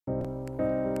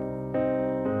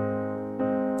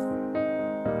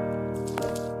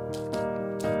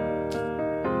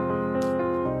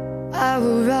I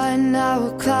will run, I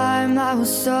will climb, I will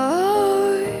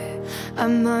soar.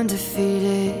 I'm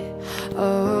undefeated,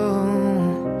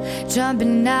 oh.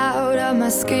 Jumping out of my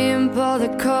skin, pull the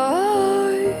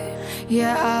cord.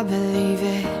 Yeah, I believe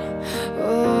it.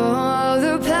 Oh,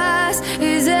 the past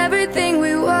is everything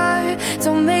we were.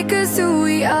 Don't make us who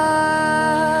we are.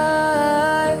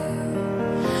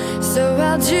 So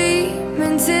I'll dream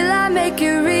until I make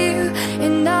it real,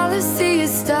 and all I see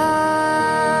is stars.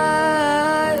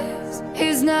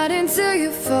 It's not until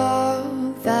you fall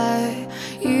that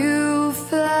you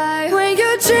fly. When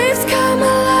your dreams come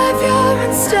alive, you're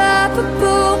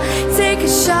unstoppable. Take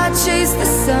a shot, chase the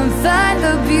sun, find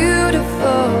the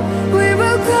beautiful. We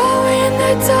will glow in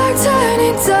the dark,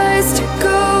 turning dust to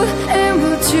gold, and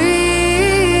we'll dream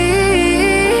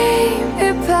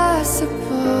impossible.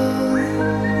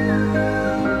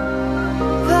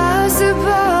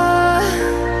 Possible.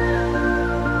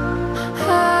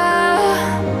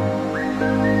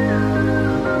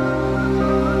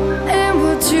 And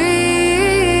we'll dream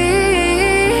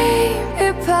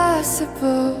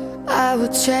impossible. I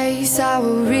will chase, I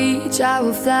will reach, I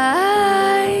will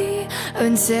fly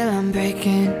until I'm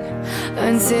breaking,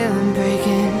 until I'm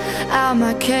breaking out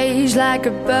my cage like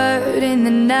a bird in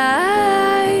the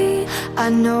night. I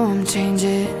know I'm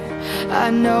changing, I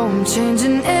know I'm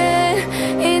changing it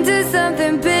into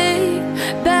something big,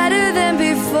 better than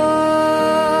before.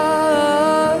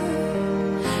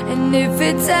 And if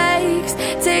it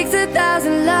takes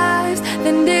 1,000 lives,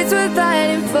 then it's worth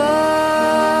fighting for.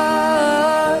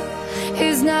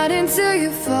 It's not until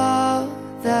you fall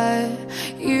that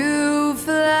you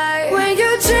fly. When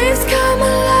your dreams come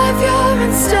alive, you're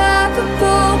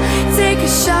unstoppable. Take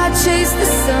a shot, chase the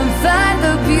sun, find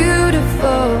the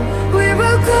beautiful. We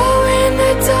will go in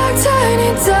the dark,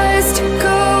 turning dust to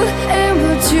gold, and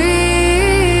we'll dream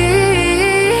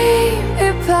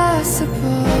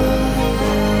impossible.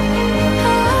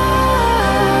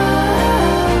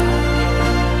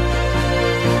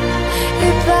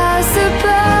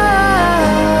 Impossible.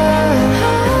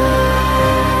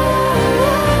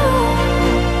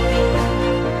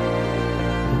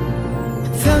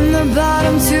 From the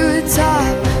bottom to the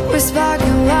top, we're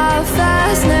sparking wild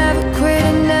fast. Never quit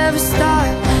and never stop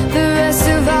the rest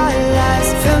of our lives.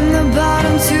 From the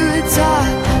bottom to the top,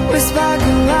 we're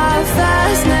sparking wild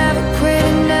fast. Never quit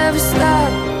and never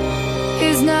stop.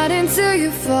 It's not until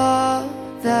you fall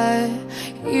that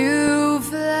you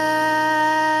fly.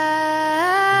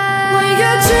 When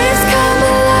your dreams come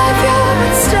alive, you're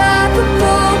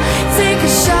unstoppable. Take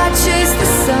a shot, chase the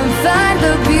sun, find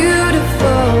the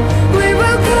beautiful. We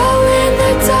will go in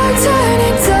the dark,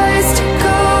 turning dust to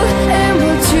gold, and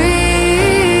we'll dream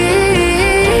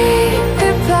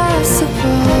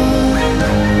impossible.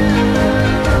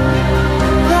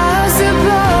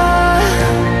 Possible.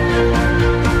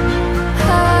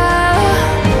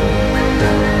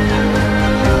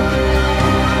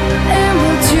 And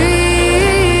we'll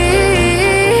dream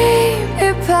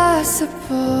impossible.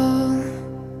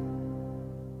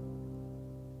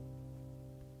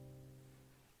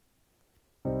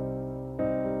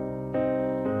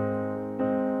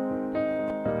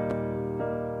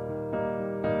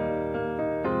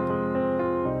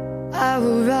 I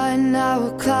will run, I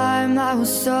will climb, I will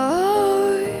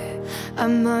soar.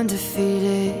 I'm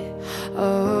undefeated,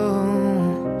 oh.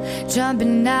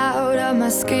 Jumping out of my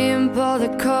skin, pull the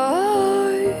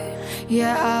cord.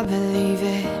 Yeah, I believe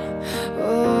it.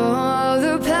 Oh,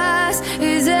 the past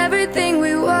is everything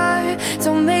we were.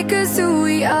 Don't make us who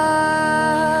we are.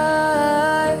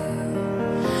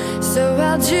 So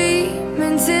I'll dream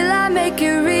until I make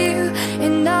it real,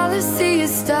 and all I see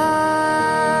is stars.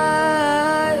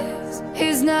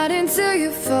 It's not until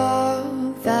you fall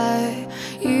that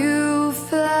you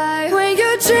fly. When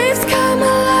your dreams come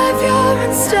alive, you're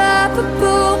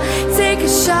unstoppable. Take a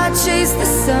shot, chase the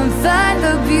sun, find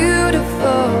the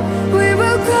beautiful. We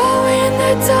will go in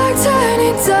the dark,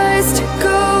 turning dust to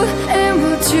gold, and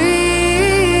we'll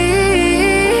dream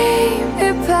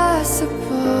impossible.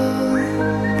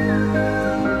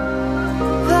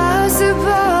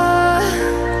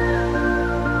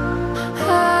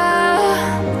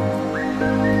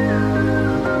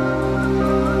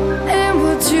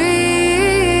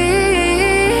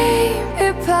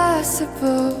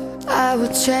 Possible. I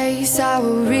will chase, I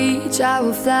will reach, I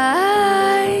will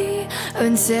fly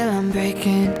until I'm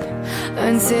breaking,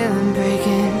 until I'm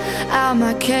breaking out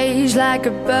my cage like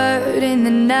a bird in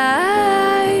the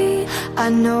night. I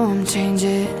know I'm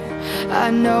changing, I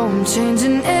know I'm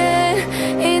changing it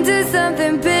into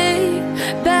something big,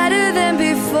 better than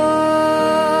before.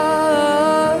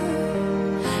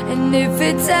 And if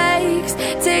it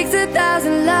takes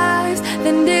 1,000 lives,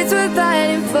 then it's worth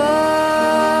fighting for.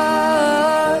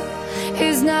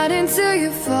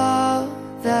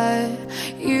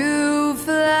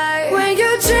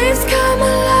 dreams come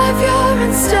alive, you're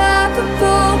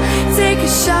unstoppable. Take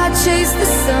a shot, chase the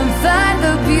sun, find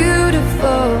the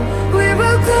beautiful. We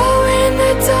will glow in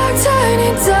the dark,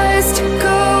 turning dust to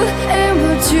gold. And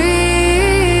we'll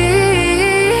dream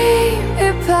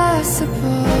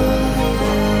impossible.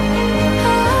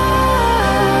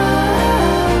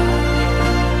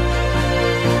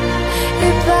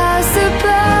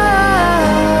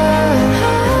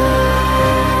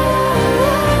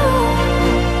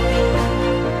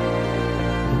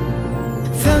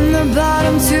 From the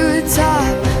bottom to the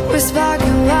top, we're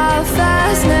sparking wild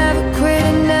fast. Never quit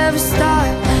and never stop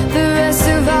the rest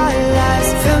of our lives.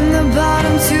 From the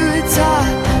bottom to the top,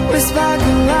 we're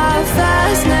sparking wild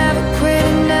fast. Never quit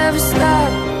and never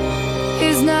stop.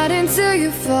 It's not until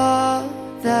you fall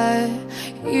that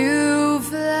you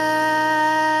fly.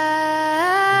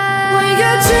 When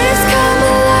your dreams come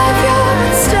alive, you're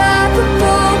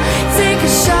unstoppable. Take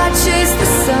a shot, chase the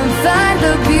sun, find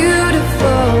the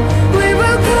beautiful. We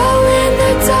will go in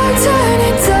the dark,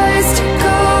 turning dust to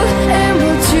gold. And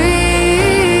we'll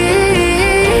dream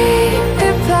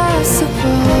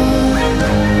impossible.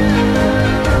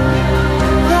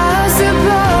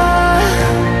 Possible.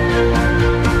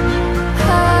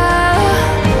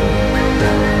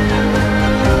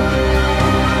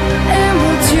 And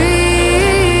we'll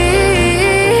dream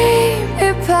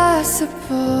impossible.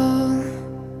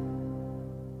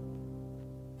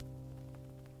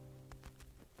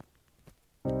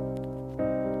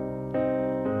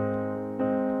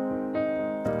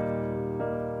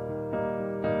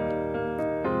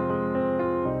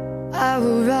 I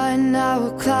will run, I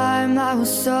will climb, I will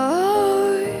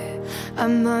soar.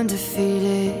 I'm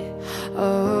undefeated,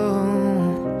 oh.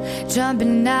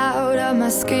 Jumping out of my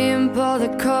skin, pull the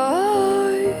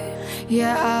cord.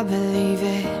 Yeah, I believe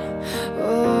it.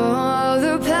 Oh,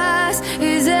 the past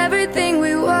is everything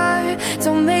we were.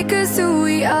 Don't make us who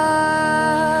we are.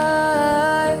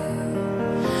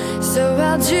 So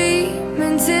I'll dream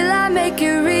until I make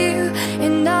it real,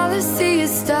 and all I see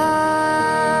is stars.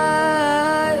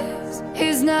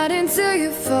 It's not until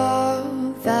you fall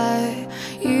that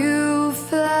you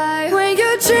fly. When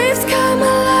your dreams come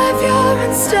alive, you're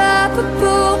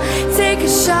unstoppable. Take a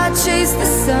shot, chase the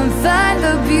sun, find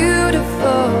the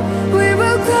beautiful. We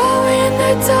will glow in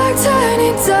the dark,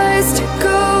 turning dust to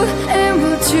gold. And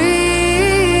we'll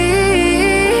dream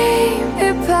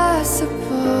impossible.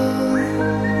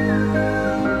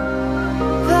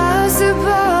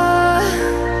 Possible.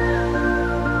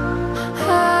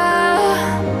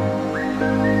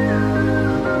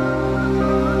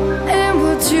 And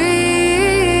we'll dream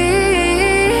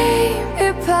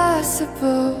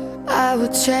impossible. I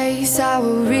will chase, I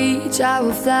will reach, I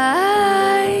will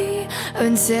fly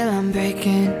until I'm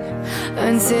breaking,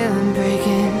 until I'm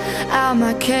breaking out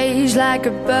my cage like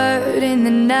a bird in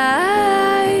the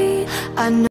night. I know